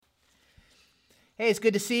Hey, it's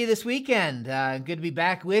good to see you this weekend. Good to be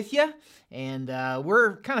back with you. And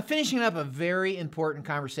we're kind of finishing up a very important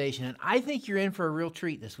conversation. And I think you're in for a real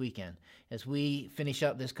treat this weekend as we finish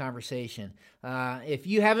up this conversation. If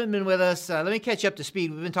you haven't been with us, let me catch you up to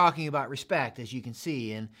speed. We've been talking about respect, as you can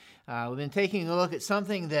see. And we've been taking a look at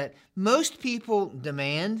something that most people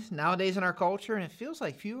demand nowadays in our culture. And it feels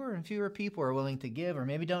like fewer and fewer people are willing to give or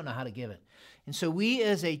maybe don't know how to give it. And so we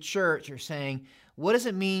as a church are saying, what does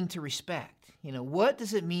it mean to respect? What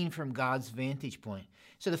does it mean from God's vantage point?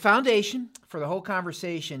 So the foundation for the whole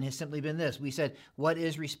conversation has simply been this. We said, what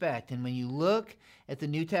is respect? And when you look at the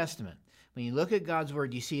New Testament, when you look at God's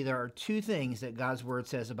Word, you see there are two things that God's Word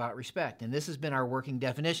says about respect. And this has been our working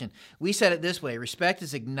definition. We said it this way: respect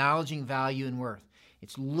is acknowledging value and worth.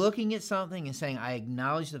 It's looking at something and saying, I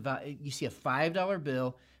acknowledge the value. You see a $5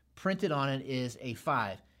 bill, printed on it is a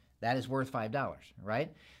 5. That is worth $5,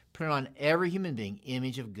 right? Printed on every human being,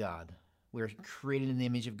 image of God. We're created in the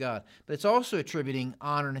image of God. But it's also attributing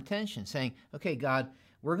honor and attention, saying, okay, God,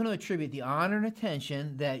 we're going to attribute the honor and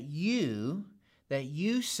attention that you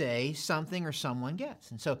say something or someone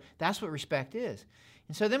gets. And so that's what respect is.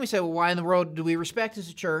 And so then we say, well, why in the world do we respect as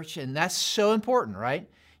a church? And that's so important, right?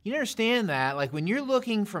 You understand that, like when you're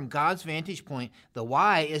looking from God's vantage point, the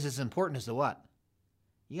why is as important as the what.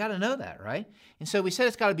 You got to know that, right? And so we said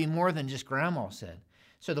it's got to be more than just grandma said.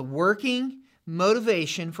 So the working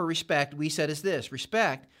motivation for respect, we said, is this: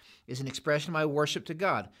 respect is an expression of my worship to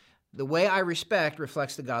God. The way I respect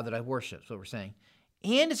reflects the God that I worship, is what we're saying.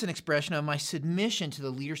 And it's an expression of my submission to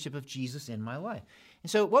the leadership of Jesus in my life.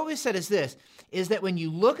 And so what we said is this, is that when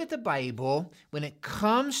you look at the Bible, when it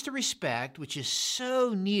comes to respect, which is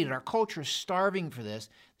so needed, our culture is starving for this,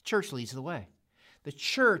 the church leads the way. The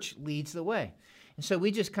church leads the way. And so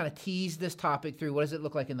we just kind of teased this topic through. What does it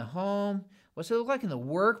look like in the home? What's it look like in the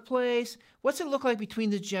workplace? What's it look like between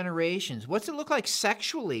the generations? What's it look like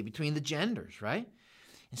sexually between the genders, right?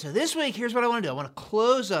 And so this week, here's what I want to do. I want to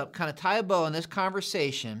close up, kind of tie a bow on this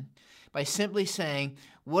conversation by simply saying,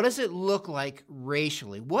 what does it look like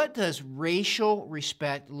racially? What does racial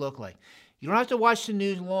respect look like? You don't have to watch the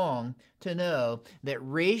news long to know that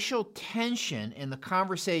racial tension in the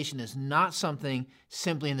conversation is not something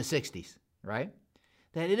simply in the 60s, right?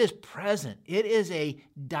 That it is present. It is a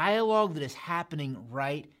dialogue that is happening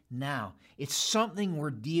right now. It's something we're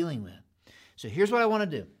dealing with. So here's what I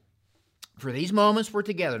want to do. For these moments we're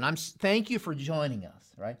together, and thank you for joining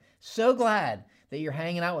us, right? So glad that you're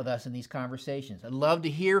hanging out with us in these conversations. I'd love to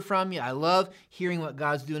hear from you. I love hearing what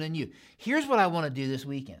God's doing in you. Here's what I want to do this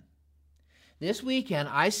weekend. This weekend,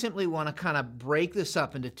 I simply want to kind of break this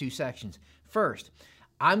up into two sections. First,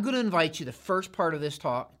 I'm going to invite you, the first part of this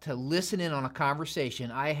talk, to listen in on a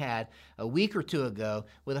conversation I had a week or two ago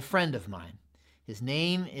with a friend of mine. His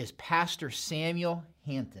name is Pastor Samuel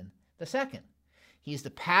Hanton II. He's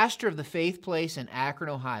the pastor of the Faith Place in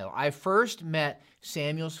Akron, Ohio. I first met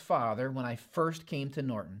Samuel's father when I first came to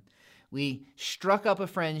Norton. We struck up a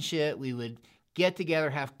friendship. We would get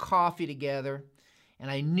together, have coffee together. And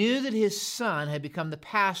I knew that his son had become the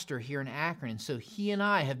pastor here in Akron, and so he and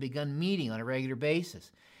I have begun meeting on a regular basis.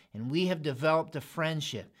 And we have developed a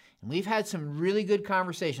friendship. And we've had some really good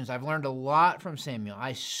conversations. I've learned a lot from Samuel.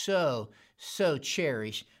 I so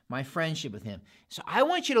cherish my friendship with him. So I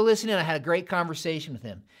want you to listen in. I had a great conversation with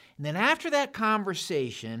him. And then after that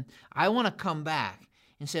conversation, I want to come back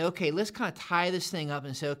and say, okay, let's kind of tie this thing up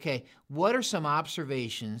and say, okay, what are some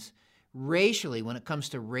observations racially when it comes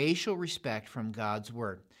to racial respect from God's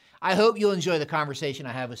Word? I hope you'll enjoy the conversation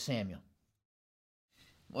I have with Samuel.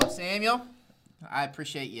 Well, Samuel, I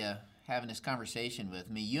appreciate you having this conversation with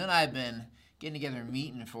me. You and I have been getting together and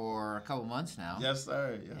meeting for a couple months now. Yes,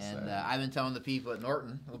 sir. And I've been telling the people at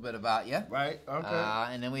Norton a little bit about you. Right,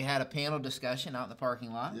 okay. And then we had a panel discussion out in the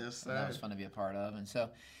parking lot. Yes, sir. That was fun to be a part of. And so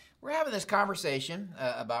we're having this conversation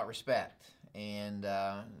about respect. And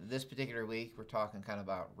this particular week, we're talking kind of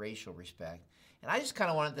about racial respect. And I just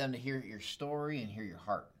kind of wanted them to hear your story and hear your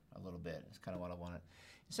heart a little bit. That's kind of what I wanted.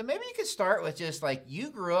 So maybe you could start with just like you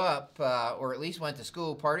grew up, or at least went to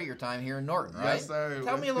school part of your time here in Norton, right? Yes, sir.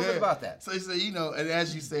 Tell me a little bit about that. So and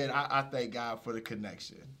as you said, I thank God for the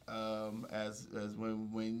connection. As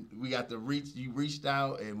when we got to you reached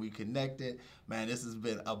out and we connected, man, this has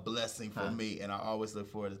been a blessing for me, and I always look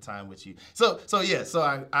forward to time with you. So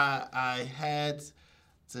I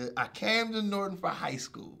came to Norton for high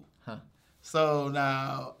school. So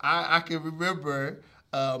now I can remember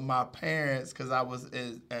my parents, because I was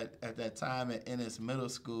at that time at Ennis Middle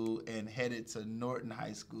School and headed to Norton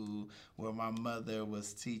High School, where my mother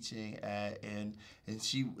was teaching at, and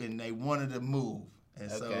they wanted to move,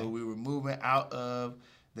 and so we were moving out of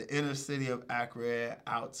the inner city of Akron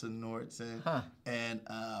out to Norton. And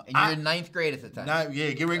you're in ninth grade at the time.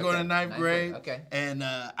 Get ready to go to ninth grade. Okay. And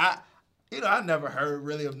I never heard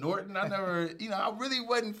really of Norton. I never, I really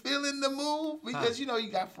wasn't feeling the move because, you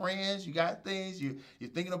got friends, you got things, you're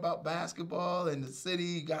thinking about basketball in the city.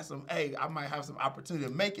 You got I might have some opportunity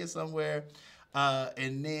to make it somewhere.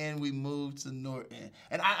 And then we moved to Norton.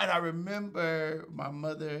 And I remember my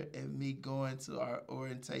mother and me going to our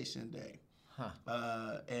orientation day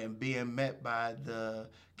and being met by the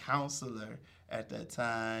counselor at that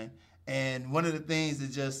time. And one of the things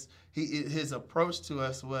that his approach to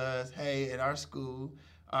us was, hey, at our school,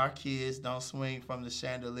 our kids don't swing from the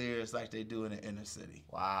chandeliers like they do in the inner city.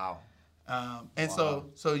 Wow.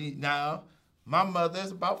 Now my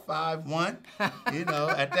mother's about 5'1".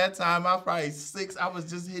 At that time I was probably 6. I was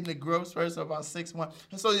just hitting the growth spurt, so about 6'1".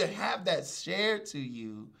 And so to have that shared to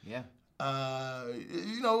you, yeah.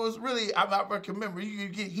 It was really, I can remember, you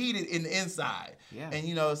get heated in the inside. Yeah. And,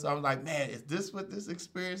 so I was like, man, is this what this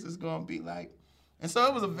experience is going to be like? And so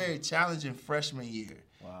it was a very challenging freshman year.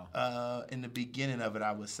 Wow. In the beginning of it,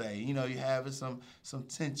 I would say, you having some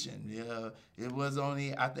tension. It was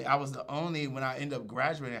only, I think I was the only, when I ended up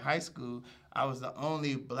graduating high school, I was the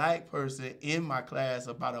only black person in my class,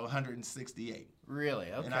 about 168.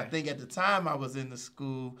 Really? Okay. And I think at the time I was in the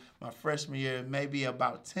school, my freshman year, maybe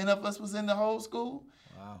about 10 of us was in the whole school.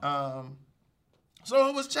 Wow. So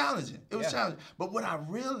it was challenging. It was challenging. But what I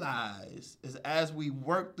realized is as we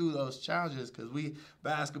worked through those challenges, because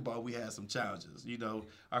basketball, we had some challenges.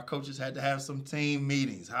 Our coaches had to have some team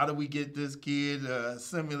meetings. How do we get this kid to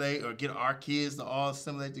assimilate or get our kids to all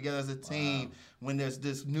assimilate together as a team when there's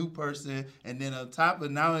this new person, and then on top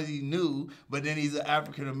of not only new, but then he's an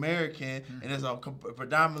African-American, and it's a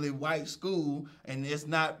predominantly white school, and it's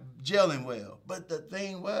not gelling well. But the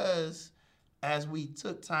thing was, as we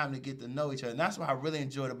took time to get to know each other, and that's what I really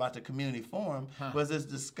enjoyed about the community forum, was this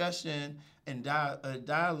discussion and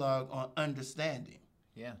dialogue on understanding.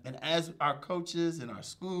 Yeah. And as our coaches and our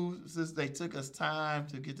schools, since they took us time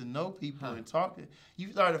to get to know people and talk,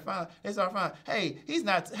 they started to find, hey,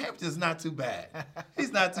 Hampton's not too bad.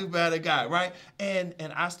 He's not too bad a guy, right? And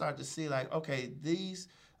I started to see like, okay, these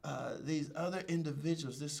other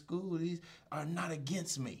individuals, this school, these are not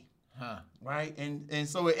against me. Right? And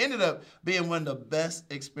so it ended up being one of the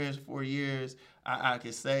best experiences 4 years. I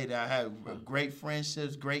could say that I had great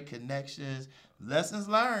friendships, great connections, lessons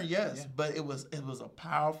learned, yes, but it was a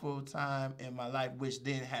powerful time in my life, which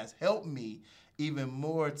then has helped me even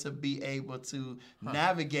more to be able to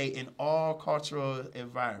navigate in all cultural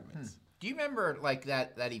environments. Do you remember like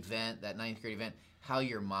that event, that ninth grade event, how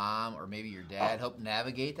your mom or maybe your dad helped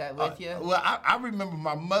navigate that with you? Well, I remember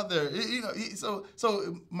my mother. So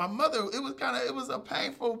my mother. It was a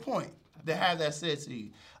painful point to have that said to you.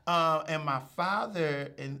 And my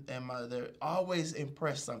father and mother always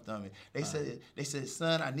impressed something on me. They said,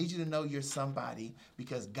 son, I need you to know you're somebody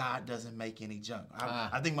because God doesn't make any junk.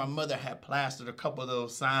 I think my mother had plastered a couple of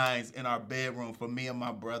those signs in our bedroom for me and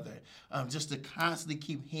my brother, just to constantly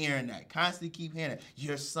keep hearing that.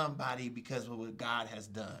 You're somebody because of what God has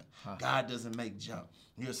done. God doesn't make junk.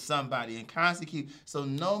 You're somebody, and constantly keep. So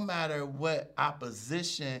no matter what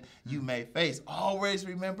opposition you may face, always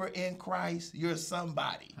remember in Christ, you're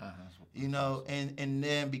somebody. And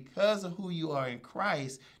then because of who you are in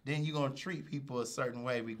Christ, then you're going to treat people a certain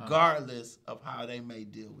way regardless of how they may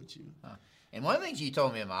deal with you. And one of the things you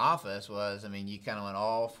told me in my office was, you kind of went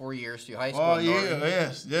all 4 years through high school. Oh, yeah,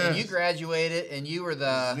 yes. And you graduated, and you were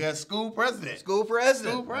the... school president. School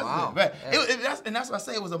president. Wow. Right. And that's why I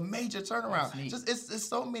say it was a major turnaround. It's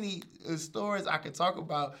so many stories I could talk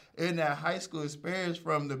about in that high school experience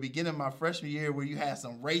from the beginning of my freshman year where you had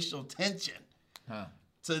some racial tension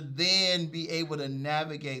to then be able to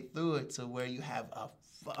navigate through it to where you have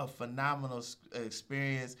a phenomenal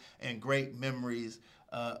experience and great memories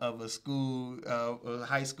of a school,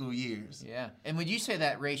 high school years. Yeah. And would you say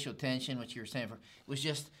that racial tension, which you were saying, was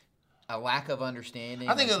just a lack of understanding?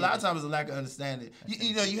 I think a lot of times it's a lack of understanding.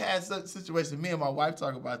 You had such situations, me and my wife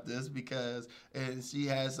talk about this because she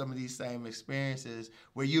has some of these same experiences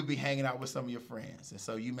where you'll be hanging out with some of your friends. And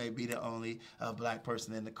so you may be the only black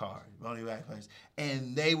person in the car, only black person.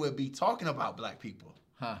 And they would be talking about black people.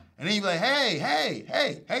 And then you'd be like, hey,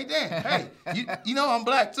 Dan, hey, you know I'm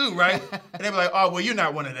black too, right? And they'd be like, oh, well, you're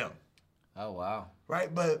not one of them. Oh, wow.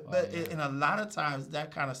 Right? But in a lot of times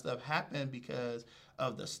that kind of stuff happened because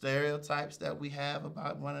of the stereotypes that we have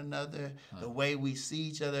about one another, the way we see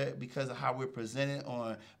each other because of how we're presented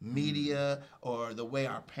on media or the way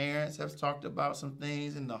our parents have talked about some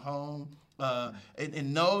things in the home.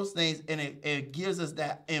 And those things, and it gives us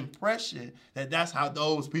that impression that that's how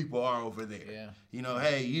those people are over there. Yeah. You know,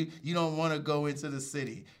 hey, you don't want to go into the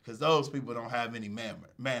city because those people don't have any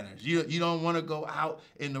manners. You don't want to go out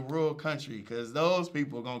in the rural country because those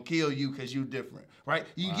people are going to kill you because you're different, right?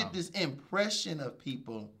 You get this impression of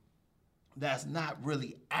people that's not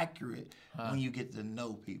really accurate when you get to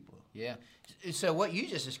know people. Yeah. So what you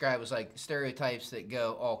just described was like stereotypes that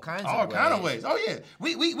go all kinds of ways. Oh yeah,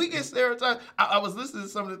 we get stereotypes. I was listening to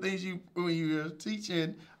some of the things when you were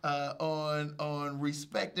teaching on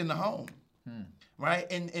respect in the home, right?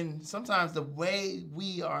 And sometimes the way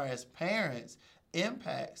we are as parents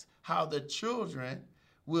impacts how the children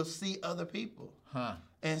will see other people.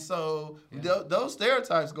 And so those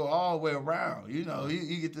stereotypes go all the way around. You know,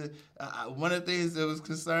 you get to one of the things that was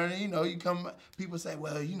concerning. You know, people say,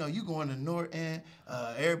 well, you know, you going to Norton,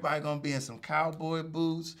 everybody gonna be in some cowboy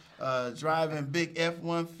boots, driving big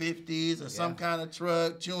F-150s or some kind of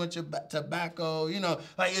truck, chewing tobacco. You know,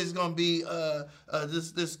 like it's gonna be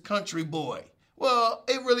this country boy. Well,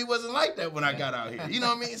 it really wasn't like that when I got out here. You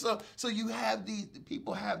know what I mean? So you have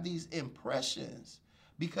people have these impressions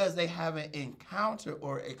because they haven't encountered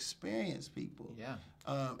or experienced people. Yeah.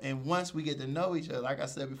 And once we get to know each other, like I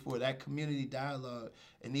said before, that community dialogue,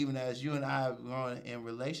 and even as you and I have grown in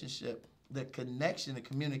relationship, the connection, the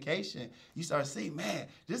communication, you start seeing, man,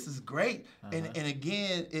 this is great. And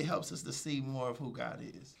again, it helps us to see more of who God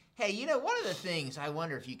is. Hey, you know, one of the things I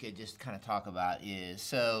wonder if you could just kind of talk about is,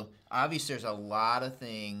 so obviously there's a lot of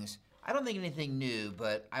things. I don't think anything new,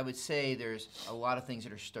 but I would say there's a lot of things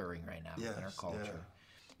that are stirring right now in our culture. Yeah.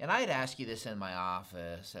 And I had asked you this in my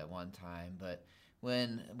office at one time, but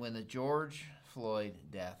when the George Floyd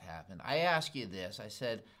death happened, I asked you this. I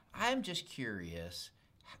said, I'm just curious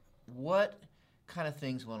what kind of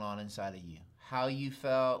things went on inside of you, how you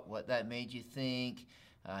felt, what that made you think,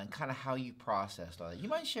 and kind of how you processed all that. You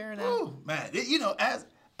mind sharing that? Oh, man. You know, as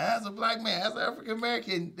a black man, as an African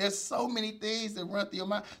American, there's so many things that run through your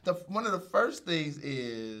mind. One of the first things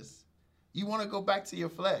is, you want to go back to your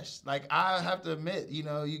flesh. Like, I have to admit, you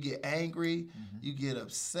know, you get angry, you get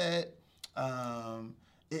upset.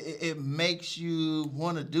 It makes you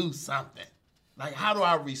want to do something. Like, how do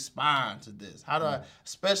I respond to this? How do I,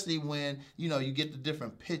 especially when, you know, you get the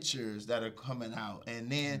different pictures that are coming out, and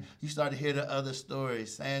then you start to hear the other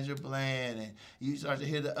stories, Sandra Bland, and you start to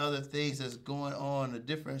hear the other things that's going on, the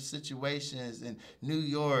different situations in New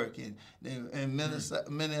York and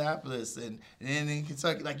Minneapolis and in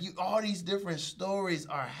Kentucky. Like, all these different stories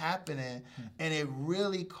are happening, and it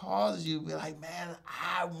really causes you to be like, man,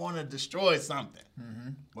 I want to destroy something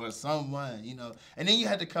or someone, you know. And then you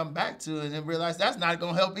had to come back to it and realize that's not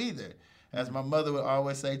going to help either. As my mother would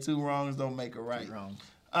always say, 2 wrongs don't make a right. 2 wrongs.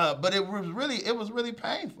 But it was really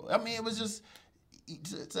painful. I mean, it was just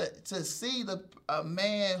to see a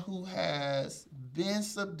man who has been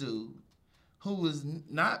subdued, who was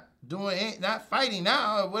not fighting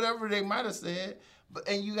now or whatever they might have said,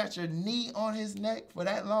 and you got your knee on his neck for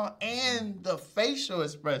that long, and the facial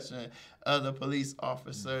expression of the police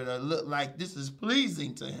officer that looked like this is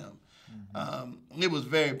pleasing to him. It was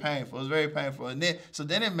very painful. It was very painful. And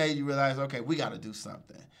then it made you realize, okay, we got to do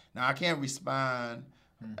something. Now, I can't respond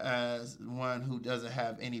as one who doesn't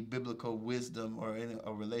have any biblical wisdom or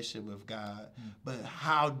a relationship with God, but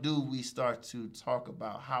how do we start to talk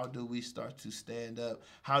about, how do we start to stand up,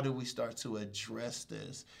 how do we start to address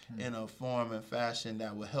this in a form and fashion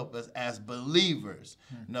that will help us as believers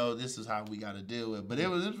know this is how we got to deal with it. But it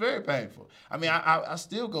was very painful. I mean, I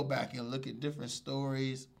still go back and look at different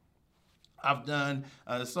stories. I've done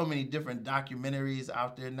so many different documentaries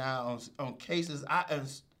out there now on cases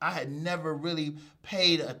I had never really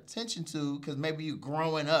paid attention to because maybe you're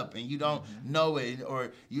growing up and you don't know it,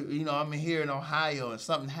 or you know, I'm here in Ohio and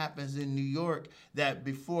something happens in New York that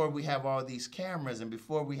before we have all these cameras and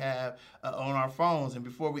before we have on our phones and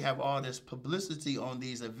before we have all this publicity on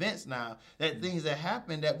these events now, that things that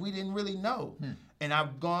happen that we didn't really know. And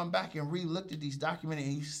I've gone back and re-looked at these documentaries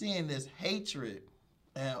and you're seeing this hatred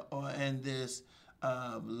and this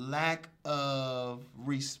lack of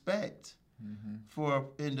respect for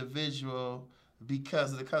an individual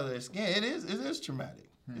because of the color of their skin. It is traumatic.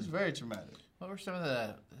 It's very traumatic. What were some of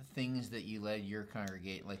the things that you led your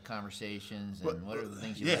congregate, like conversations, and what are the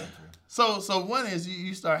things you went through? So one is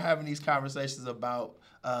you start having these conversations about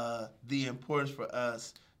the importance for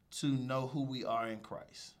us to know who we are in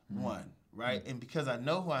Christ. One, right? And because I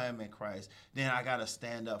know who I am in Christ, then I got to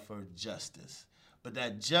stand up for justice. But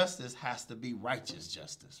that justice has to be righteous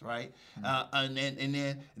justice, right? And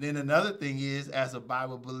then another thing is, as a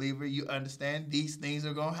Bible believer, you understand these things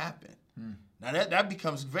are going to happen. Now that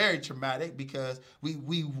becomes very traumatic because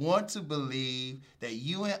we want to believe that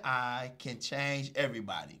you and I can change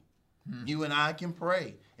everybody. You and I can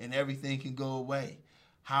pray and everything can go away.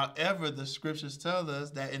 However, the scriptures tell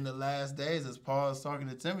us that in the last days, as Paul is talking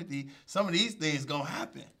to Timothy, some of these things going to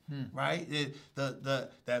happen, right?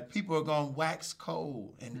 That people are going to wax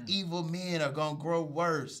cold and evil men are going to grow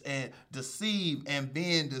worse and deceive and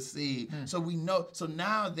being deceived. So we know. So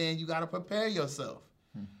now then you got to prepare yourself.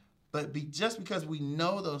 But just because we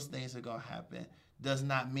know those things are going to happen does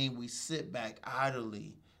not mean we sit back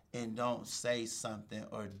idly and don't say something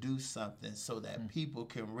or do something so that people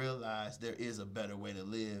can realize there is a better way to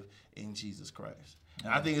live in Jesus Christ.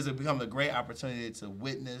 And I think it's become a great opportunity to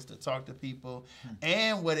witness, to talk to people.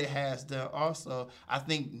 And what it has done also, I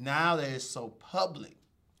think now that it's so public,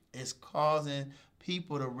 it's causing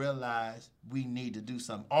people to realize we need to do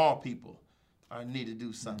something. All people need to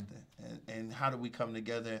do something. And how do we come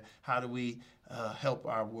together? How do we help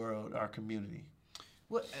our world, our community?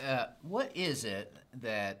 What is it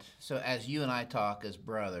that, so as you and I talk as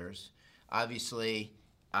brothers, obviously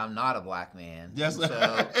I'm not a black man, yes,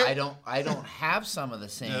 so I don't have some of the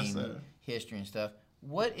same history and stuff.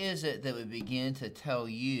 What is it that would begin to tell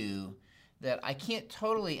you that I can't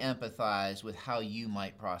totally empathize with how you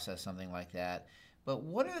might process something like that, but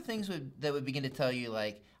what are the things that would begin to tell you,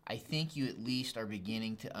 like, I think you at least are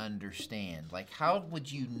beginning to understand? Like, how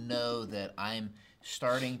would you know that I'm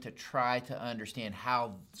starting to try to understand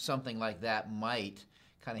how something like that might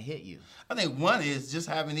kind of hit you? I think one is just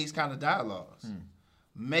having these kind of dialogues,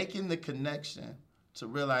 making the connection to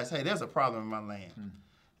realize, hey, there's a problem in my land,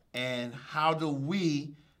 and how do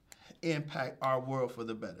we impact our world for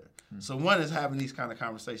the better? So one is having these kind of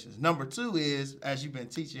conversations. Number two is, as you've been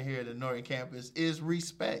teaching here at the Norton campus, is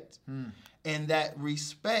respect. And that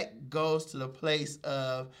respect goes to the place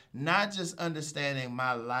of not just understanding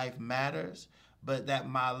my life matters, but that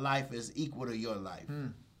my life is equal to your life.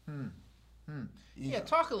 Yeah,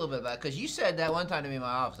 talk a little bit about it, because you said that one time to me in my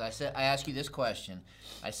office. I asked you this question.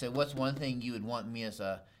 I said, what's one thing you would want me as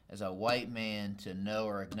a white man to know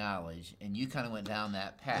or acknowledge? And you kind of went down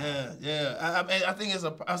that path. Yeah. I think it's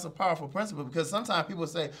a powerful principle, because sometimes people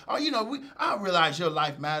say, oh, I realize your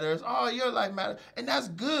life matters. Oh, your life matters. And that's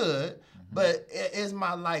good, but is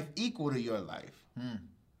my life equal to your life?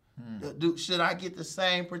 Should I get the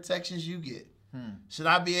same protections you get? Should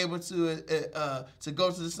I be able to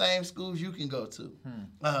go to the same schools you can go to?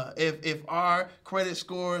 If our credit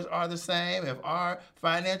scores are the same, if our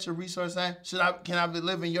financial resources are the same, can I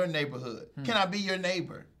live in your neighborhood? Can I be your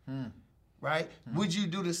neighbor? Right? Would you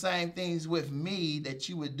do the same things with me that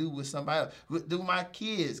you would do with somebody else? Do my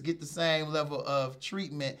kids get the same level of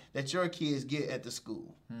treatment that your kids get at the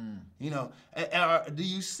school? Do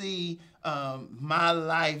you see my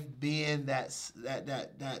life being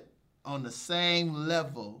that on the same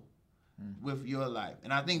level with your life?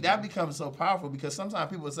 And I think that becomes so powerful, because sometimes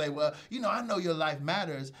people say, well, I know your life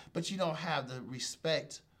matters, but you don't have the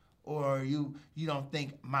respect, or you don't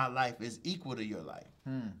think my life is equal to your life.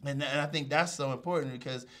 And I think that's so important,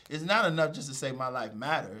 because it's not enough just to say my life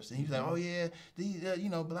matters. And you say, oh yeah,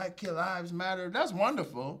 black kid lives matter. That's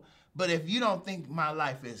wonderful. But if you don't think my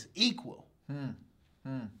life is equal,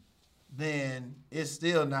 then it's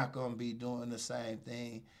still not going to be doing the same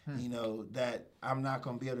thing, that I'm not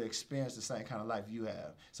going to be able to experience the same kind of life you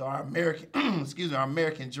have. So our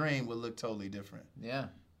American dream will look totally different. Yeah.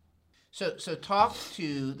 So talk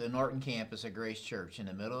to the Norton campus at Grace Church in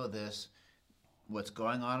the middle of this, what's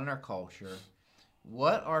going on in our culture.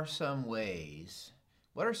 What are some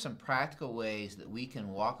practical ways that we can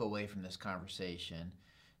walk away from this conversation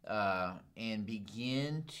and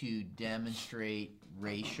begin to demonstrate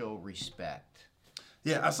racial respect?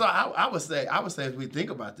 Yeah, so I would say as we think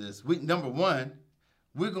about this, number one,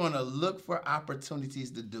 we're going to look for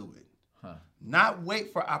opportunities to do it. Not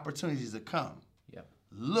wait for opportunities to come. Yep.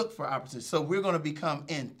 Look for opportunities. So we're going to become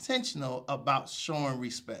intentional about showing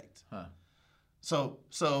respect. So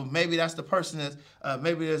maybe that's the person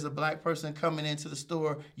maybe there's a black person coming into the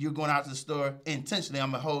store. You're going out to the store intentionally. I'm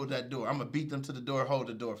going to hold that door. I'm going to beat them to the door, hold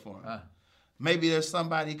the door for them. Maybe there's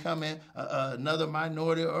somebody coming, another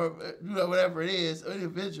minority or whatever it is,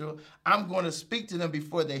 individual. I'm going to speak to them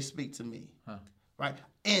before they speak to me. Right?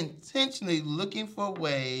 Intentionally looking for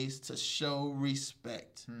ways to show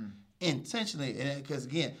respect. Intentionally, because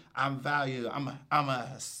again, I'm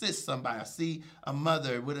gonna assist somebody. I see a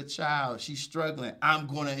mother with a child, she's struggling. I'm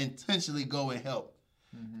gonna intentionally go and help.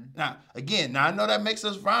 Now I know that makes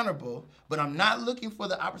us vulnerable, but I'm not looking for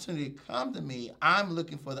the opportunity to come to me. I'm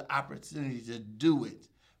looking for the opportunity to do it,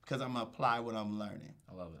 because I'm gonna apply what I'm learning.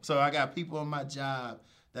 I love it. So I got people on my job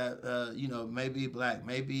that maybe black,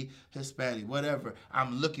 maybe Hispanic, whatever.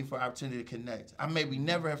 I'm looking for opportunity to connect. I maybe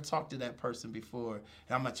never have talked to that person before,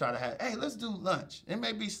 and I'm gonna try to hey, let's do lunch. It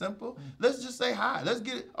may be simple. Let's just say hi. Let's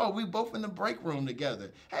get it. Oh, we both in the break room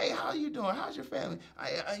together. Hey, how you doing? How's your family?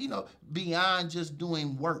 Beyond just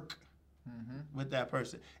doing work. With that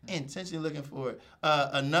person, intentionally looking for it.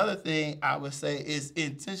 Another thing I would say is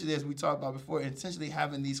intentionally, as we talked about before, intentionally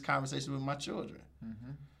having these conversations with my children.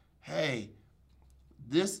 Hey,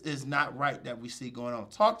 this is not right that we see going on.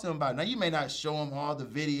 Talk to them about it. Now, you may not show them all the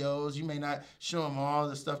videos. You may not show them all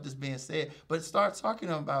the stuff that's being said, but start talking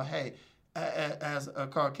to them about, hey, as a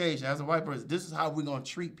Caucasian, as a white person, this is how we're going to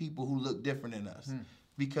treat people who look different than us,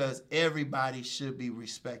 because everybody should be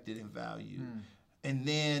respected and valued. And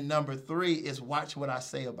then number 3 is watch what I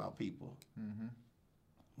say about people.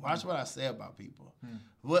 Watch what I say about people.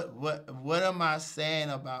 What am I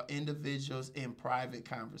saying about individuals in private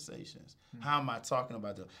conversations? How am I talking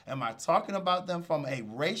about them? Am I talking about them from a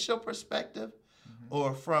racial perspective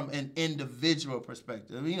or from an individual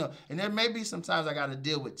perspective? And there may be sometimes I got to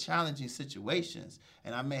deal with challenging situations,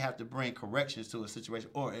 and I may have to bring corrections to a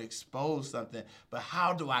situation or expose something, but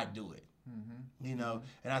how do I do it?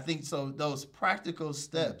 And I think so those practical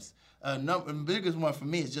steps, the biggest one for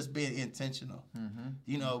me is just being intentional.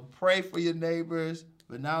 Pray for your neighbors,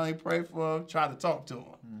 but not only pray for them, try to talk to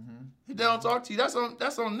them. If they don't talk to you, that's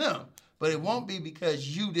on them. But it won't be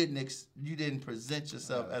because you didn't present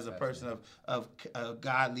yourself as a person of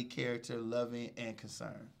godly character, loving, and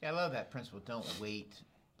concern. Yeah, I love that principle. Don't wait,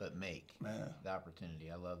 but make the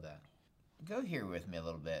opportunity. I love that. Go here with me a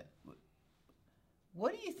little bit.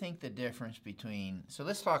 What do you think the difference between, so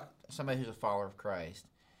let's talk somebody who's a follower of Christ.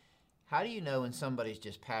 How do you know when somebody's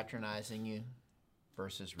just patronizing you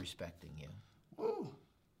versus respecting you? Ooh.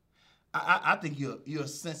 I think you'll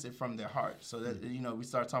sense it from their heart. So that, we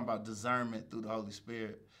start talking about discernment through the Holy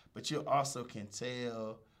Spirit, but you also can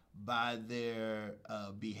tell by their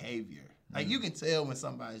behavior. Like you can tell when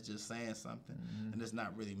somebody's just saying something and it's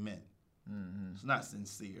not really meant. It's not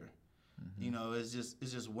sincere. It's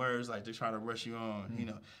just words like they're trying to rush you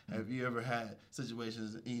on. Have you ever had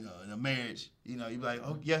situations, in a marriage, you're like,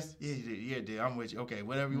 oh, yes, yeah, dear, I'm with you. Okay,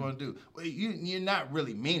 whatever you want to do. Well, you're not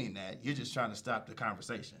really meaning that. You're just trying to stop the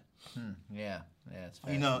conversation. Yeah, it's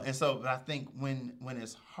fair. And so but I think when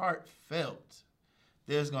it's heartfelt,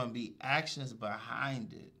 there's going to be actions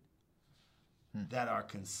behind it that are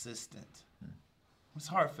consistent. It's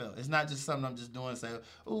heartfelt. It's not just something I'm just doing and say,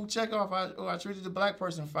 oh, check off, I treated the black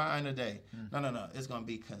person fine today. No. It's going to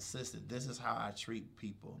be consistent. This is how I treat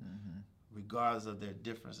people, regardless of their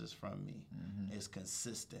differences from me. It's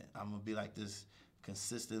consistent. I'm going to be like this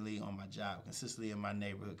consistently on my job, consistently in my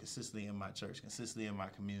neighborhood, consistently in my church, consistently in my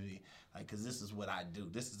community. Because this is what I do.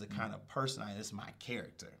 This is the kind of person I am. This is my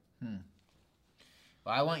character.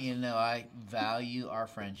 Well, I want you to know I value our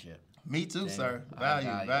friendship. Me too, sir.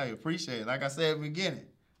 Value. Appreciate it. Like I said at the beginning,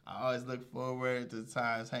 I always look forward to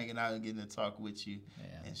times hanging out and getting to talk with you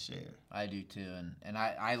and share. I do too. And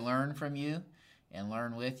I learn from you and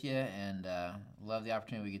learn with you, and love the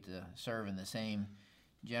opportunity we get to serve in the same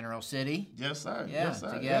general city. Yes, sir.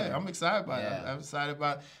 Together. Yeah, I'm excited about it. I'm excited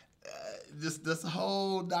about this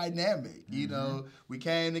whole dynamic. We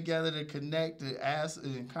came together to connect, to ask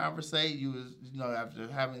and conversate. You was, after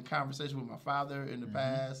having a conversation with my father in the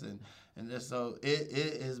past, and so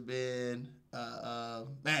it has been,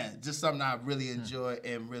 just something I really enjoy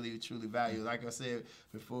and really truly value. Like I said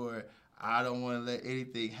before, I don't want to let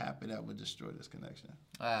anything happen that would destroy this connection.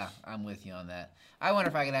 I'm with you on that. I wonder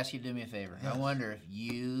if I could ask you to do me a favor. Yes. I wonder if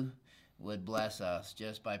you would bless us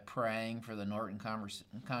just by praying for the Norton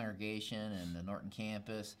congregation and the Norton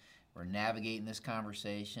campus. We're navigating this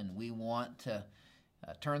conversation. We want to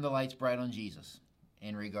turn the lights bright on Jesus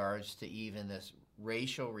in regards to even this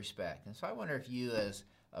racial respect. And so I wonder if you, as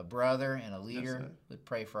a brother and a leader, would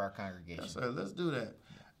pray for our congregation. Yes, sir. Let's do that.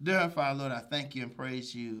 Dear Heavenly Father, Lord, I thank you and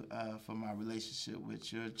praise you for my relationship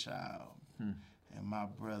with your child and my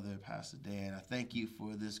brother, Pastor Dan. I thank you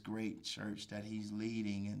for this great church that he's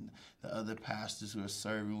leading and the other pastors who are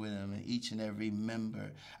serving with him and each and every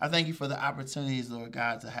member. I thank you for the opportunities, Lord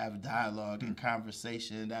God, to have dialogue and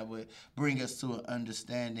conversation that would bring us to an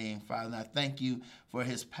understanding, Father. And I thank you for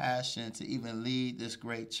his passion to even lead this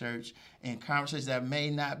great church in conversations that may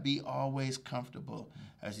not be always comfortable,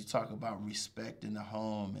 as you talk about respect in the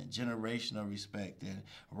home and generational respect and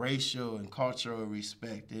racial and cultural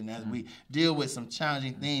respect. And as we deal with some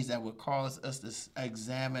challenging things that would cause us to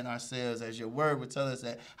examine ourselves, as your word would tell us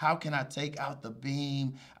that, how can I take out the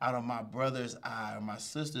beam out of my brother's eye or my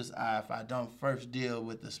sister's eye if I don't first deal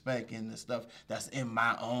with the speck and the stuff that's in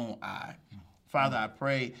my own eye? Father, I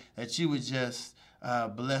pray that you would just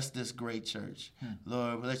bless this great church.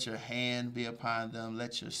 Lord, let your hand be upon them.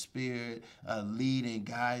 Let your spirit lead and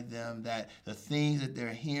guide them, that the things that they're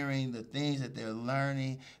hearing, the things that they're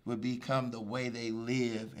learning would become the way they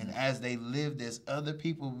live. And as they live this, other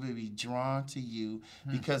people will be drawn to you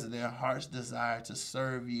because of their heart's desire to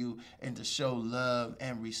serve you and to show love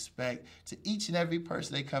and respect to each and every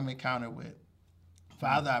person they come encounter with.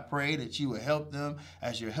 Father, I pray that you will help them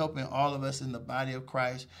as you're helping all of us in the body of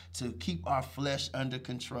Christ to keep our flesh under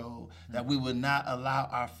control, that we will not allow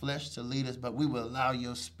our flesh to lead us, but we will allow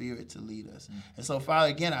your spirit to lead us. And so, Father,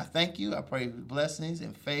 again, I thank you. I pray for blessings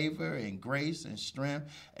and favor and grace and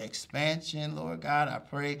strength, expansion, Lord God. I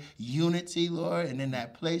pray unity, Lord, and in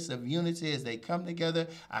that place of unity as they come together,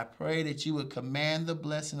 I pray that you would command the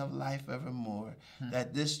blessing of life evermore,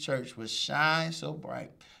 that this church would shine so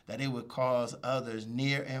bright that it would cause others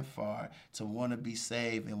near and far to want to be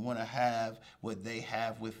saved and want to have what they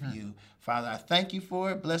have with you. Father, I thank you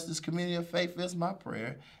for it. Bless this community of faith is my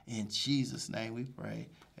prayer. In Jesus' name we pray.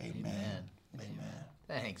 Amen. Amen.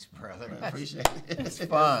 Thanks, brother. I appreciate it. It's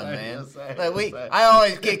fun, man. Yes, sir. Like I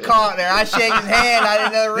always get caught there. I shake his hand. I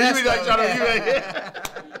didn't know the rest of it.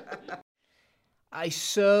 I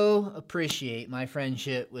so appreciate my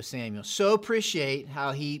friendship with Samuel. So appreciate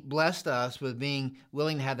how he blessed us with being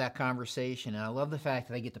willing to have that conversation. And I love the fact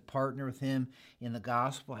that I get to partner with him in the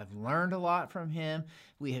gospel. I've learned a lot from him.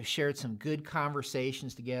 We have shared some good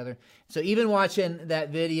conversations together. So even watching that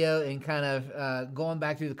video and kind of going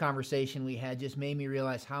back through the conversation we had just made me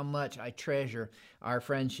realize how much I treasure our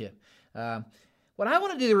friendship. What I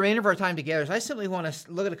want to do the remainder of our time together is I simply want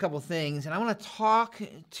to look at a couple of things, and I want to talk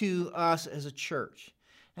to us as a church.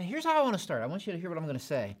 Now, here's how I want to start. I want you to hear what I'm going to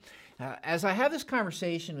say. As I have this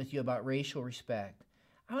conversation with you about racial respect,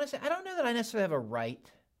 I want to say I don't know that I necessarily have a right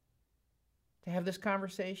to have this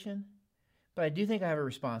conversation, but I do think I have a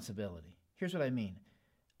responsibility. Here's what I mean.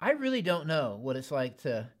 I really don't know what it's like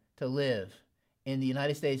to live in the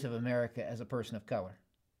United States of America as a person of color,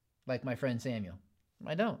 like my friend Samuel.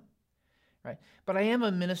 I don't. Right? But I am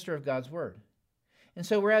a minister of God's Word. And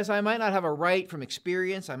so whereas I might not have a right from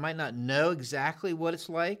experience, I might not know exactly what it's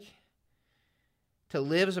like to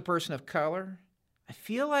live as a person of color, I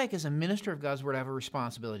feel like as a minister of God's Word, I have a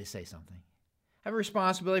responsibility to say something. I have a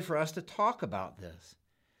responsibility for us to talk about this.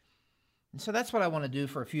 And so that's what I want to do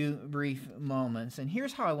for a few brief moments. And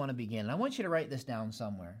here's how I want to begin. And I want you to write this down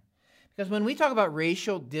somewhere. Because when we talk about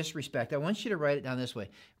racial disrespect, I want you to write it down this way.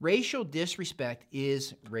 Racial disrespect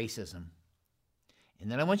is racism. And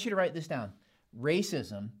then I want you to write this down.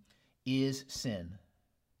 Racism is sin.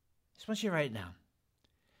 I just want you to write it down.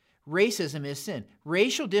 Racism is sin.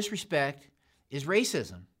 Racial disrespect is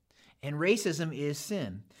racism. And racism is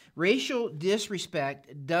sin. Racial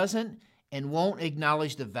disrespect doesn't and won't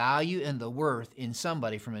acknowledge the value and the worth in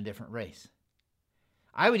somebody from a different race.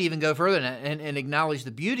 I would even go further and acknowledge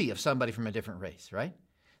the beauty of somebody from a different race, right?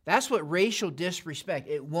 That's what racial disrespect.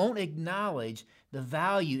 It won't acknowledge the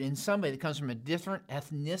value in somebody that comes from a different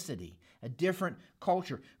ethnicity, a different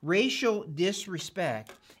culture. Racial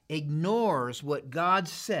disrespect ignores what God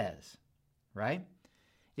says, right?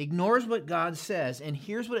 It ignores what God says, and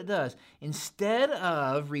here's what it does. Instead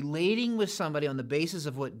of relating with somebody on the basis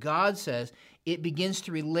of what God says, it begins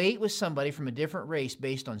to relate with somebody from a different race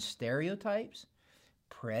based on stereotypes,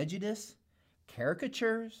 prejudice,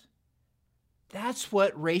 caricatures. That's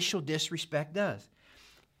what racial disrespect does.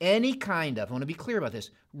 Any kind of, I want to be clear about this,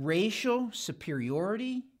 racial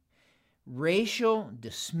superiority, racial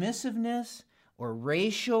dismissiveness, or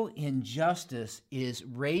racial injustice is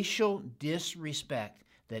racial disrespect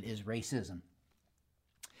that is racism.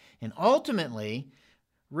 And ultimately,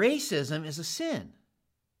 racism is a sin.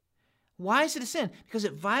 Why is it a sin? Because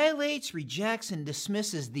it violates, rejects, and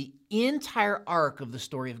dismisses the entire arc of the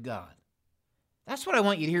story of God. That's what I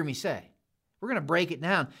want you to hear me say. We're going to break it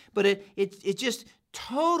down. But it just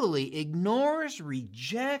totally ignores,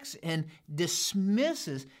 rejects, and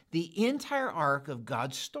dismisses the entire arc of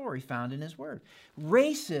God's story found in His Word.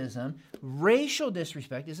 Racism, racial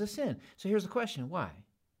disrespect is a sin. So here's the question, why?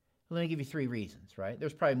 Well, let me give you 3 reasons, right?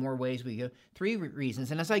 There's probably more ways we go. 3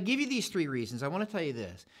 reasons. And as I give you these 3 reasons, I want to tell you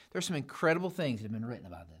this. There's some incredible things that have been written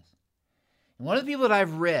about this. And one of the people that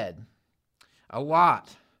I've read a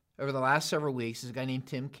lot over the last several weeks is a guy named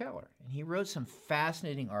Tim Keller. And he wrote some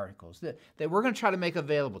fascinating articles that we're going to try to make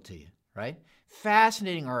available to you, right?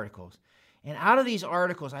 Fascinating articles. And out of these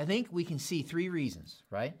articles, I think we can see 3 reasons,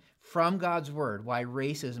 right, from God's Word why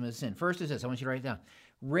racism is sin. First is this. I want you to write it down.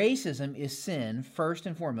 Racism is sin, first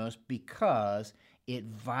and foremost, because it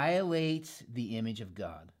violates the image of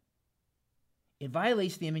God. It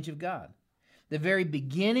violates the image of God. The very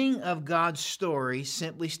beginning of God's story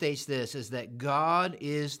simply states this, is that God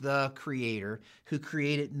is the creator who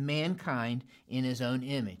created mankind in his own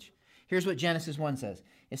image. Here's what Genesis 1 says.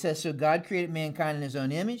 It says, so God created mankind in his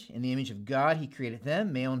own image. In the image of God, he created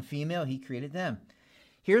them. Male and female, he created them.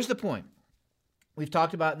 Here's the point. We've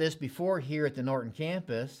talked about this before here at the Norton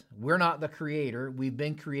campus. We're not the creator. We've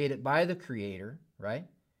been created by the creator, right?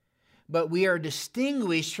 But we are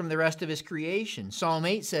distinguished from the rest of his creation. Psalm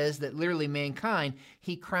 8 says that literally mankind,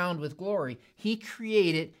 he crowned with glory. He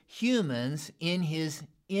created humans in his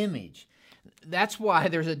image. That's why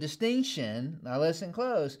there's a distinction, now listen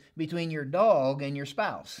close, between your dog and your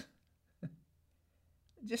spouse.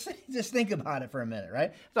 Just think about it for a minute,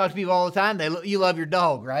 right? I talk to people all the time, you love your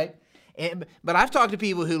dog, right? But I've talked to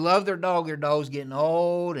people who love their dog's getting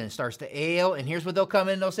old and it starts to ail, and here's what they'll come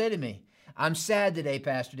in and they'll say to me. I'm sad today,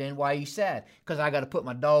 Pastor Dan. Why are you sad? Because I got to put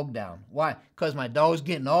my dog down. Why? Because my dog's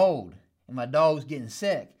getting old and my dog's getting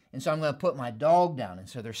sick. And so I'm going to put my dog down. And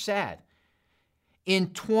so they're sad.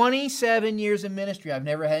 In 27 years of ministry, I've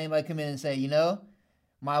never had anybody come in and say,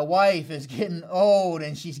 my wife is getting old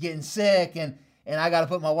and she's getting sick and I got to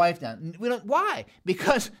put my wife down. Why?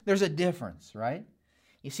 Because there's a difference, right?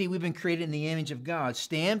 You see, we've been created in the image of God.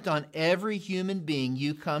 Stamped on every human being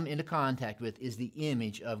you come into contact with is the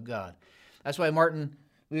image of God. That's why Martin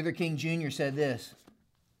Luther King Jr. said this,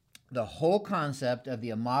 the whole concept of the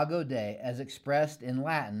Imago Dei, as expressed in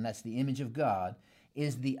Latin, that's the image of God,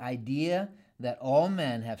 is the idea that all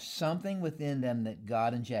men have something within them that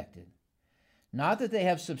God injected. Not that they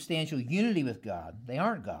have substantial unity with God, they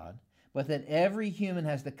aren't God, but that every human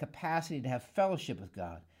has the capacity to have fellowship with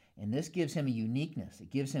God. And this gives him a uniqueness, it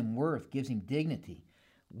gives him worth, gives him dignity.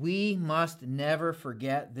 We must never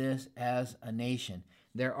forget this as a nation.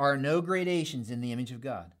 There are no gradations in the image of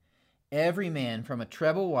God. Every man from a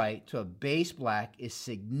treble white to a bass black is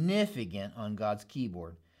significant on God's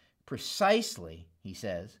keyboard. Precisely, he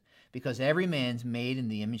says, because every man's made in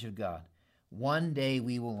the image of God. One day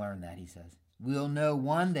we will learn that, he says. We'll know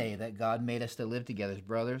one day that God made us to live together as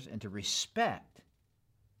brothers and to respect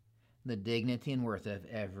the dignity and worth of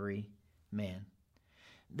every man.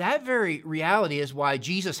 That very reality is why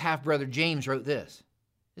Jesus' half-brother James wrote this.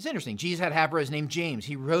 It's interesting. Jesus had half-brothers named James.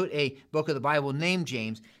 He wrote a book of the Bible named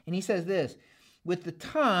James, and he says this, with the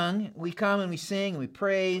tongue we come and we sing and we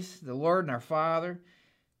praise the Lord and our Father,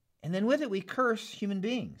 and then with it we curse human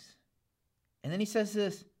beings. And then he says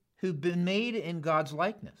this, who've been made in God's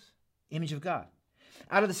likeness, image of God.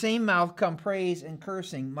 Out of the same mouth come praise and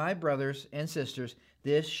cursing. My brothers and sisters,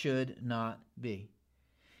 this should not be.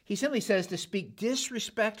 He simply says to speak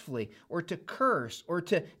disrespectfully or to curse or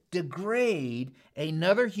to degrade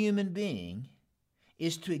another human being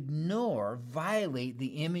is to ignore, violate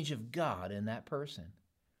the image of God in that person.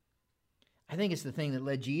 I think it's the thing that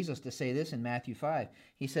led Jesus to say this in Matthew 5.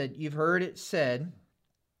 He said, you've heard it said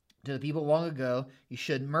to the people long ago, you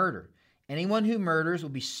shouldn't murder. Anyone who murders will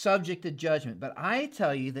be subject to judgment. But I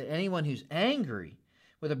tell you that anyone who's angry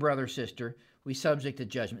with a brother or sister will be subject to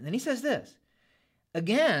judgment. And then he says this,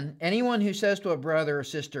 again, anyone who says to a brother or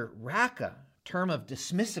sister, raka, term of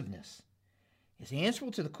dismissiveness, is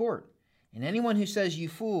answerable to the court. And anyone who says you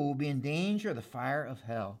fool will be in danger of the fire of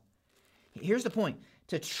hell. Here's the point.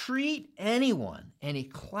 To treat anyone, any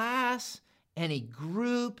class, any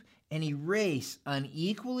group, any race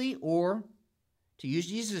unequally, or to use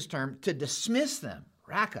Jesus' term, to dismiss them,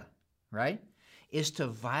 raka, right, is to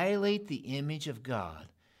violate the image of God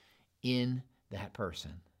in that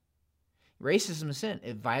person. Racism is a sin.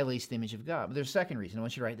 It violates the image of God. But there's a second reason. I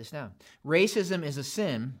want you to write this down. Racism is a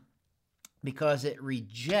sin because it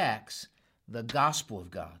rejects the gospel of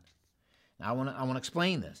God. Now, I want to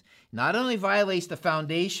explain this. Not only violates the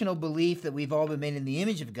foundational belief that we've all been made in the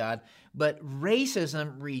image of God, but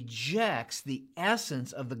racism rejects the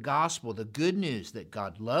essence of the gospel, the good news that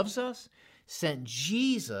God loves us, sent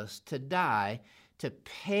Jesus to die to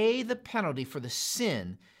pay the penalty for the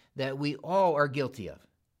sin that we all are guilty of.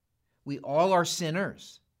 We all are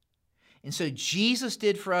sinners. And so Jesus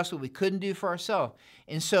did for us what we couldn't do for ourselves.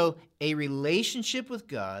 And so a relationship with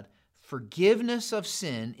God, forgiveness of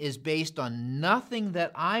sin, is based on nothing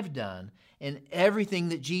that I've done and everything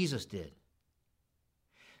that Jesus did.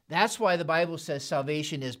 That's why the Bible says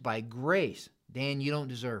salvation is by grace. Dan, you don't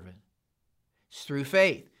deserve it. It's through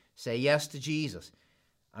faith. Say yes to Jesus.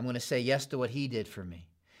 I'm going to say yes to what he did for me.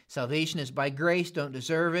 Salvation is by grace. Don't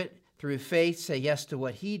deserve it. Through faith, say yes to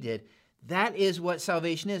what he did. That is what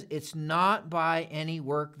salvation is. It's not by any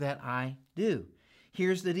work that I do.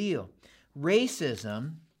 Here's the deal.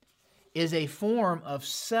 Racism is a form of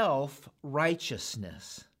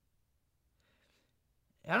self-righteousness.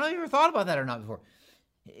 I don't know if you ever thought about that or not before.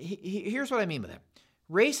 Here's what I mean by that.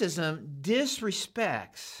 Racism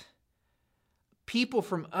disrespects people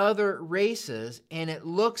from other races, and it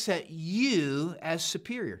looks at you as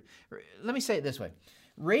superior. Let me say it this way.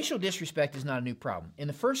 Racial disrespect is not a new problem. In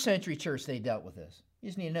the first century church, they dealt with this. You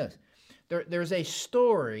just need to know this. There's a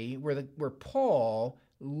story where Paul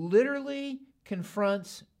literally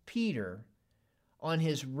confronts Peter on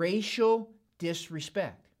his racial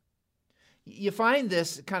disrespect. You find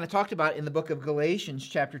this kind of talked about in the book of Galatians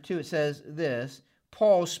chapter 2. It says this,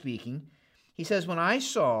 Paul speaking. He says, when I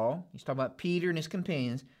saw, he's talking about Peter and his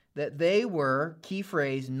companions, that they were, key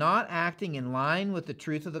phrase, not acting in line with the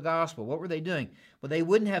truth of the gospel. What were they doing? Well, they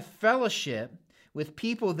wouldn't have fellowship with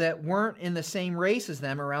people that weren't in the same race as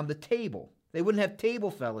them around the table. They wouldn't have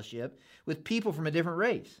table fellowship with people from a different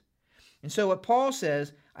race. And so what Paul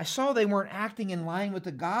says, I saw they weren't acting in line with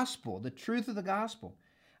the gospel, the truth of the gospel.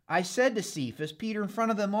 I said to Cephas, Peter, in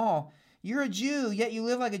front of them all, you're a Jew, yet you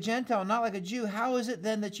live like a Gentile, not like a Jew. How is it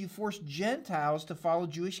then that you force Gentiles to follow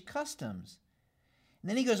Jewish customs? And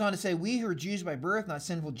then he goes on to say, we who are Jews by birth, not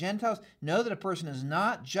sinful Gentiles, know that a person is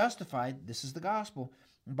not justified, this is the gospel,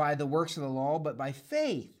 by the works of the law, but by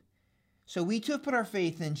faith. So we too have put our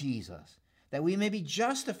faith in Jesus, that we may be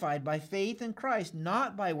justified by faith in Christ,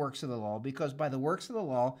 not by works of the law, because by the works of the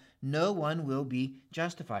law, no one will be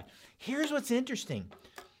justified. Here's what's interesting.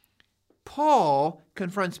 Paul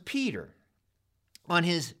confronts Peter on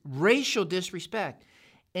his racial disrespect,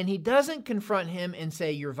 and he doesn't confront him and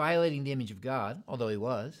say, you're violating the image of God, although he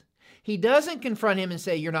was. He doesn't confront him and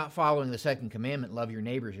say, you're not following the second commandment, love your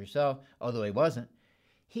neighbors yourself, although he wasn't.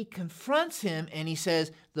 He confronts him and he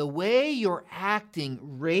says, the way you're acting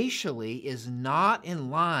racially is not in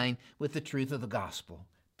line with the truth of the gospel.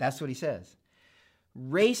 That's what he says.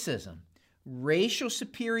 Racism, racial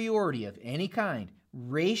superiority of any kind,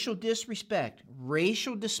 racial disrespect,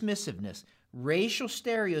 racial dismissiveness, racial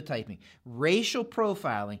stereotyping, racial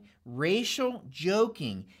profiling, racial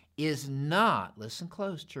joking is not, listen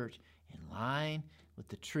close, church, in line with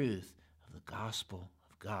the truth of the gospel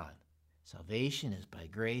of God. Salvation is by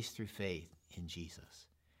grace through faith in Jesus.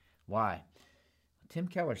 Why? Tim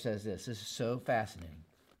Keller says this. This is so fascinating.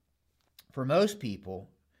 For most people,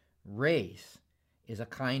 race is a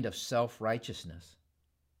kind of self-righteousness.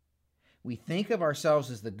 We think of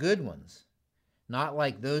ourselves as the good ones, not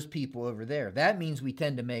like those people over there. That means we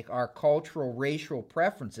tend to make our cultural, racial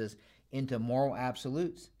preferences into moral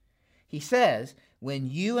absolutes. He says, when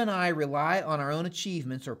you and I rely on our own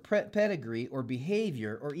achievements or pedigree or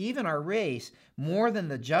behavior or even our race more than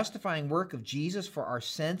the justifying work of Jesus for our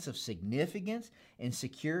sense of significance and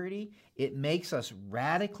security, it makes us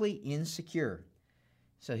radically insecure.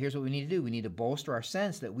 So here's what we need to do. We need to bolster our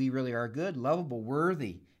sense that we really are good, lovable,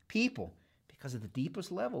 worthy people, because at the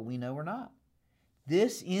deepest level we know we're not.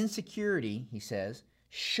 This insecurity, he says,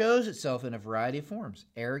 shows itself in a variety of forms: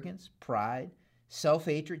 arrogance, pride,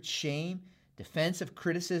 self-hatred, shame, defensive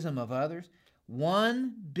criticism of others.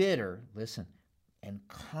 One bitter, listen, and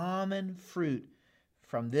common fruit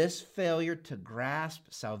from this failure to grasp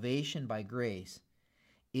salvation by grace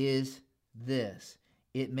is this: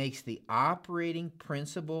 it makes the operating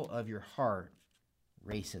principle of your heart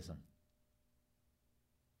racism.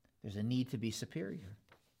 There's a need to be superior.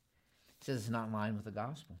 It says it's not in line with the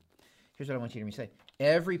gospel. Here's what I want you to hear me say.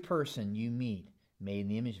 Every person you meet, made in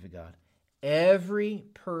the image of God, every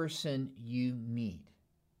person you meet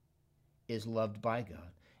is loved by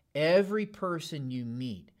God. Every person you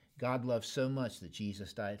meet, God loves so much that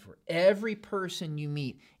Jesus died for. Every person you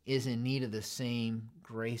meet is in need of the same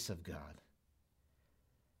grace of God.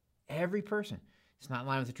 Every person. It's not in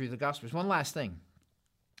line with the truth of the gospel. There's one last thing.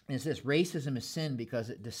 And it's this: racism is sin because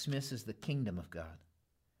it dismisses the kingdom of God.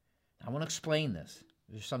 I want to explain this.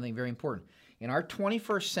 There's something very important. In our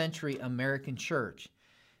 21st century American church,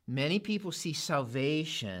 many people see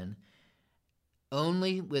salvation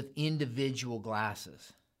only with individual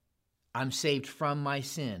glasses. I'm saved from my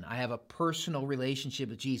sin. I have a personal relationship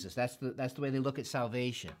with Jesus. That's the way they look at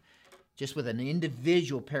salvation, just with an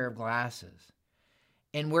individual pair of glasses.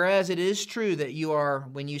 And whereas it is true that you are,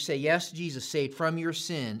 when you say yes to Jesus, saved from your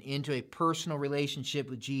sin into a personal relationship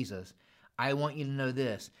with Jesus, I want you to know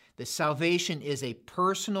this: that salvation is a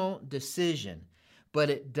personal decision, but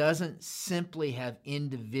it doesn't simply have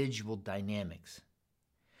individual dynamics.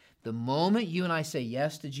 The moment you and I say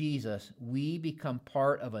yes to Jesus, we become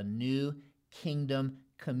part of a new kingdom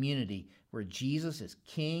community where Jesus is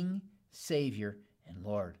King, Savior, and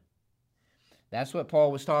Lord. That's what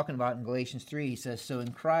Paul was talking about in Galatians 3. He says, so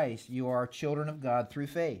in Christ you are children of God through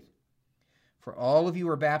faith. For all of you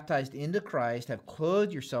who are baptized into Christ have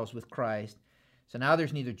clothed yourselves with Christ. So now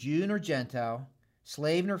there's neither Jew nor Gentile,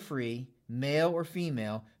 slave nor free, male or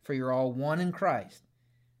female, for you're all one in Christ.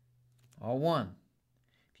 All one.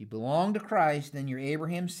 If you belong to Christ, then you're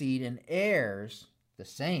Abraham's seed and heirs, the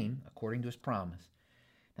same, according to his promise.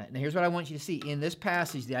 Now, here's what I want you to see. In this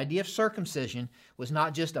passage, the idea of circumcision was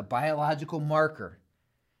not just a biological marker.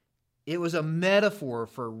 It was a metaphor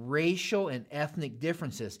for racial and ethnic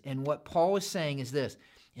differences. And what Paul is saying is this,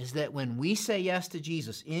 is that when we say yes to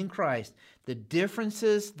Jesus in Christ, the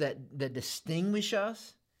differences that distinguish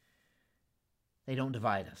us, they don't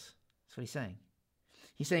divide us. That's what he's saying.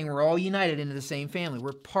 He's saying we're all united into the same family.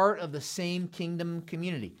 We're part of the same kingdom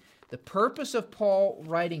community. The purpose of Paul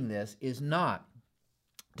writing this is not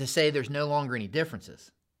to say there's no longer any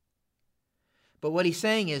differences. But what he's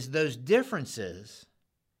saying is those differences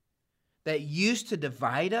that used to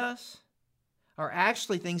divide us are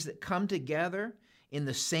actually things that come together in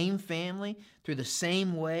the same family, through the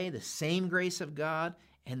same way, the same grace of God,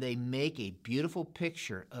 and they make a beautiful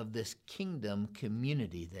picture of this kingdom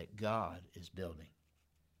community that God is building.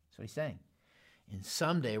 That's what he's saying. And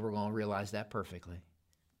someday we're going to realize that perfectly.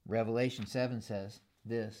 Revelation 7 says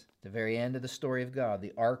this, the very end of the story of God,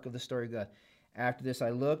 the arc of the story of God. After this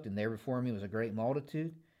I looked, and there before me was a great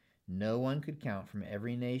multitude. No one could count, from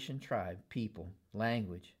every nation, tribe, people,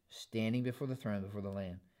 language, standing before the throne, before the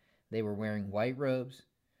Lamb. They were wearing white robes,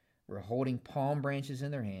 were holding palm branches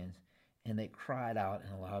in their hands, and they cried out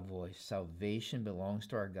in a loud voice, "Salvation belongs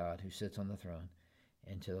to our God who sits on the throne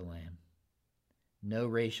and to the Lamb." No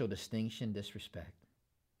racial distinction, disrespect,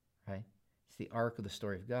 right? It's the arc of the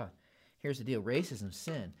story of God. Here's the deal. Racism,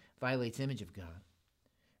 sin, violates the image of God.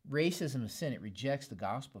 Racism is sin. It rejects the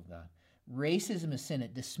gospel of God. Racism is sin.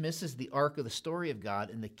 It dismisses the arc of the story of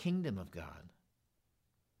God and the kingdom of God.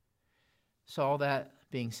 So all that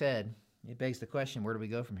being said, it begs the question, where do we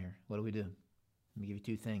go from here? What do we do? Let me give you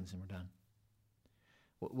two things and we're done.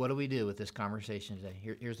 What do we do with this conversation today?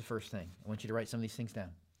 Here's the first thing. I want you to write some of these things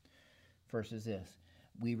down. First is this.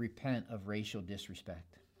 We repent of racial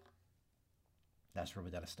disrespect. That's where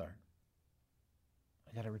we got to start.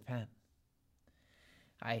 We got to repent.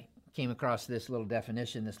 I came across this little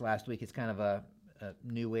definition this last week. It's kind of a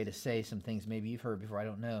new way to say some things maybe you've heard before, I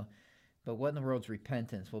don't know. But what in the world's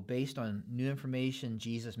repentance? Well, based on new information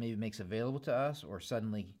Jesus maybe makes available to us, or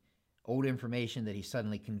suddenly old information that he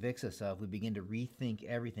suddenly convicts us of, we begin to rethink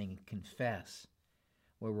everything and confess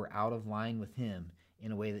where we're out of line with him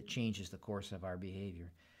in a way that changes the course of our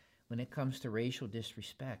behavior. When it comes to racial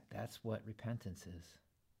disrespect, that's what repentance is.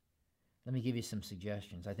 Let me give you some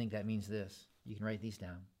suggestions. I think that means this. You can write these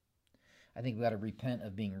down. I think we've got to repent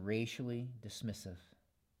of being racially dismissive.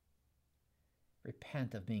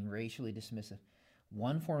 Repent of being racially dismissive.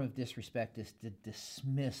 One form of disrespect is to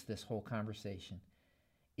dismiss this whole conversation.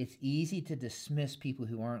 It's easy to dismiss people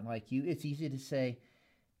who aren't like you. It's easy to say,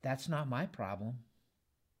 that's not my problem.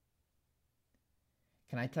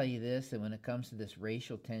 Can I tell you this, that when it comes to this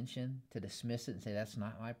racial tension, to dismiss it and say that's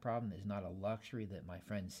not my problem is not a luxury that my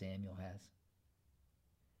friend Samuel has.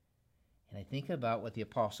 And I think about what the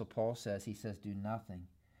Apostle Paul says. He says, do nothing.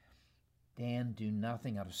 Dan, do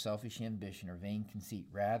nothing out of selfish ambition or vain conceit.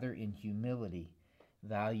 Rather, in humility,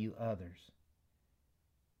 value others.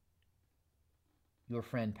 Your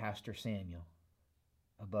friend, Pastor Samuel,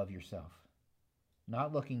 above yourself.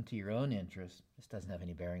 Not looking to your own interests. This doesn't have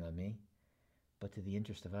any bearing on me. But to the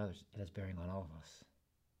interest of others, it has bearing on all of us.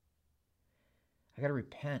 I got to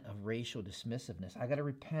repent of racial dismissiveness. I got to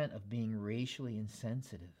repent of being racially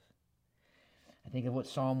insensitive. I think of what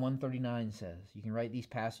Psalm 139 says. You can write these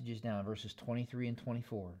passages down, verses 23 and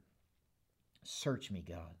 24. Search me,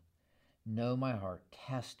 God. Know my heart.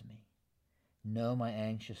 Test me. Know my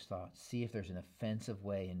anxious thoughts. See if there's an offensive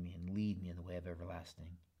way in me and lead me in the way of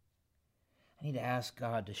everlasting. I need to ask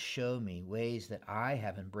God to show me ways that I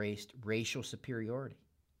have embraced racial superiority,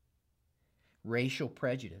 racial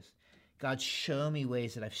prejudice. God, show me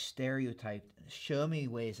ways that I've stereotyped. Show me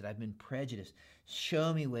ways that I've been prejudiced.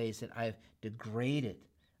 Show me ways that I've degraded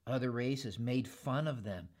other races, made fun of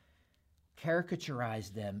them,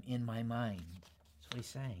 caricaturized them in my mind. That's what he's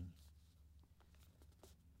saying.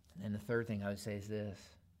 And then the third thing I would say is this.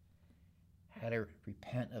 I had to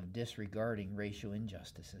repent of disregarding racial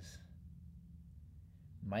injustices.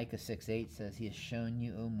 Micah 6:8 says, He has shown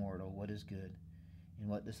you, O mortal, what is good, and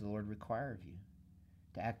what does the Lord require of you?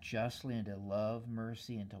 To act justly and to love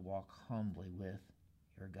mercy and to walk humbly with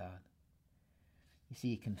your God. You see,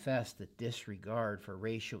 he confessed that disregard for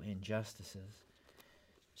racial injustices,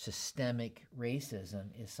 systemic racism,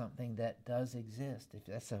 is something that does exist. If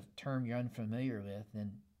that's a term you're unfamiliar with,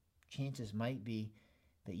 then chances might be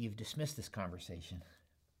that you've dismissed this conversation.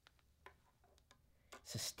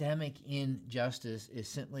 Systemic injustice is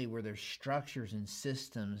simply where there's structures and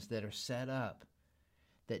systems that are set up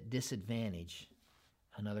that disadvantage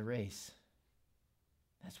another race.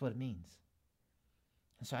 That's what it means.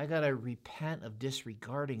 And so I got to repent of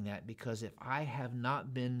disregarding that, because if I have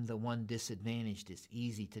not been the one disadvantaged, it's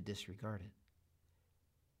easy to disregard it.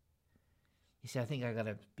 You see, I think I got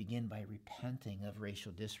to begin by repenting of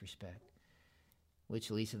racial disrespect,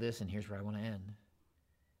 which leads to this, and here's where I want to end.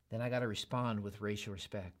 Then I got to respond with racial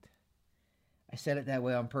respect. I said it that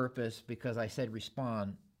way on purpose because I said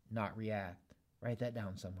respond, not react. Write that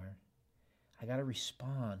down somewhere. I got to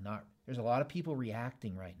respond, not... There's a lot of people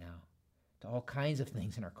reacting right now to all kinds of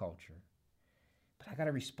things in our culture. But I got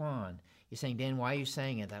to respond. You're saying, Dan, why are you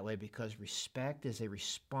saying it that way? Because respect is a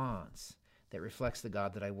response that reflects the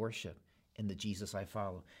God that I worship and the Jesus I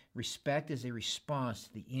follow. Respect is a response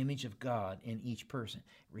to the image of God in each person.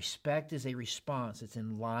 Respect is a response that's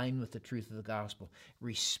in line with the truth of the gospel.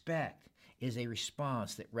 Respect is a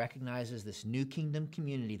response that recognizes this new kingdom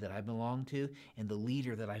community that I belong to and the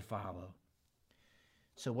leader that I follow.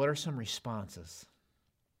 So what are some responses?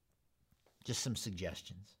 Just some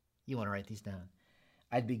suggestions. You want to write these down.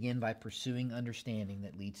 I'd begin by pursuing understanding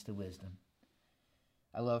that leads to wisdom.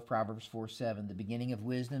 I love Proverbs 4:7. The beginning of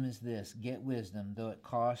wisdom is this: get wisdom, though it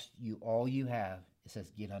cost you all you have. It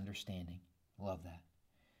says get understanding. Love that.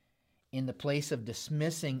 In the place of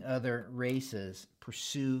dismissing other races,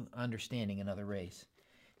 pursue understanding another race.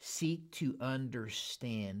 Seek to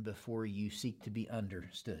understand before you seek to be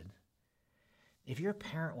understood. If you're a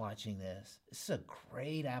parent watching this, this is a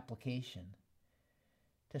great application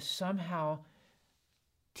to somehow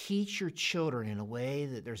teach your children in a way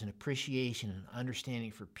that there's an appreciation and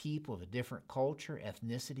understanding for people of a different culture,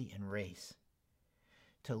 ethnicity, and race.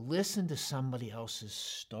 To listen to somebody else's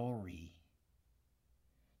story.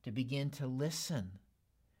 To begin to listen.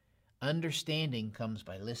 Understanding comes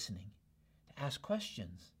by listening. To ask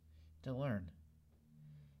questions. To learn.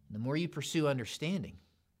 And the more you pursue understanding,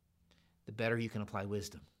 the better you can apply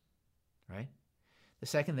wisdom. Right? The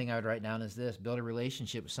second thing I would write down is this: build a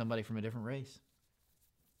relationship with somebody from a different race.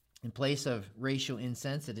 In place of racial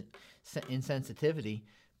insensitivity,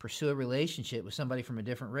 pursue a relationship with somebody from a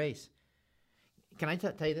different race. Can I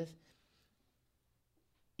tell you this?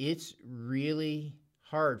 It's really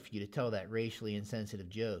hard for you to tell that racially insensitive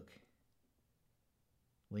joke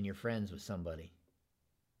when you're friends with somebody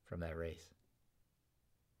from that race.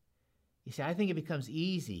 You see, I think it becomes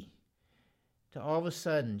easy to all of a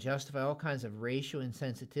sudden justify all kinds of racial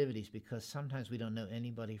insensitivities because sometimes we don't know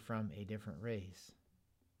anybody from a different race.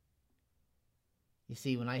 You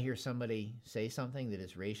see, when I hear somebody say something that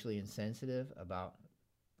is racially insensitive about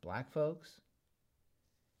black folks,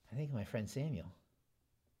 I think of my friend Samuel.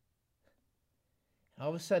 And all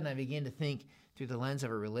of a sudden, I begin to think through the lens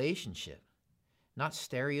of a relationship, not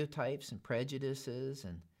stereotypes and prejudices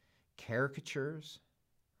and caricatures,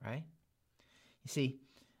 right? You see,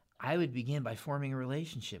 I would begin by forming a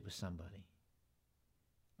relationship with somebody.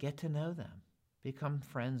 Get to know them. Become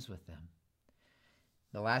friends with them.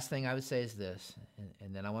 The last thing I would say is this,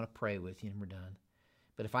 and then I want to pray with you and we're done.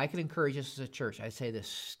 But if I could encourage us as a church, I'd say this: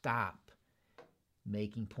 stop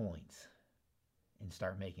making points and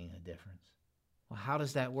start making a difference. Well, how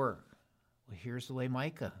does that work? Well, here's the way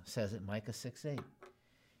Micah says it, Micah 6:8.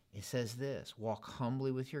 It says this: walk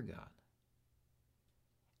humbly with your God.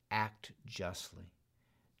 Act justly.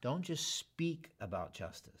 Don't just speak about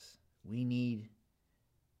justice. We need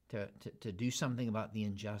to do something about the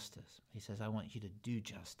injustice. He says, I want you to do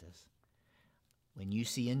justice. When you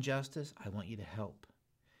see injustice, I want you to help.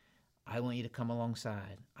 I want you to come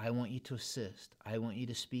alongside. I want you to assist. I want you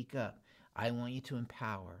to speak up. I want you to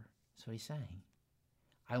empower. That's what he's saying.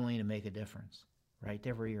 I want you to make a difference right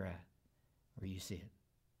there where you're at, where you see it.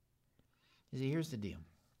 You see, here's the deal.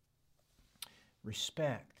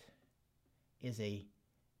 Respect is a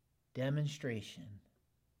demonstration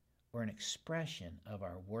or an expression of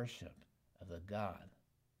our worship of the God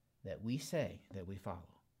that we say that we follow.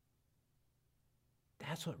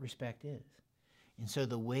 That's what respect is. And so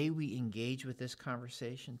the way we engage with this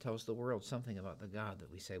conversation tells the world something about the God that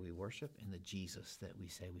we say we worship and the Jesus that we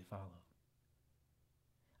say we follow.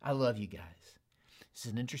 I love you guys. This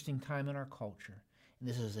is an interesting time in our culture, and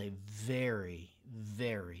this is a very,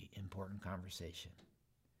 very important conversation.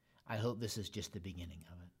 I hope this is just the beginning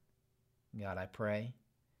of it. God, I pray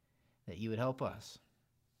that you would help us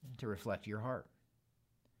to reflect your heart,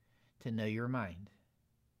 to know your mind.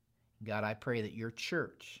 God, I pray that your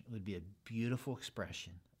church would be a beautiful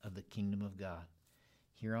expression of the kingdom of God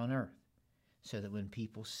here on earth, so that when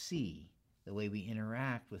people see the way we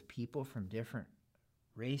interact with people from different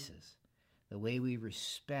races, the way we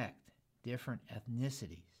respect different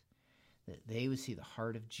ethnicities, that they would see the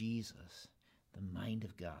heart of Jesus, the mind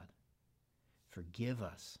of God. Forgive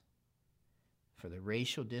us for the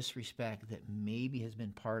racial disrespect that maybe has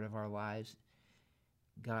been part of our lives.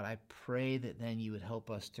 God, I pray that then you would help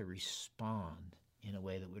us to respond in a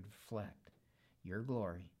way that would reflect your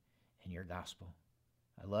glory and your gospel.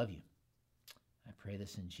 I love you. I pray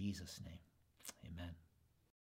this in Jesus' name. Amen.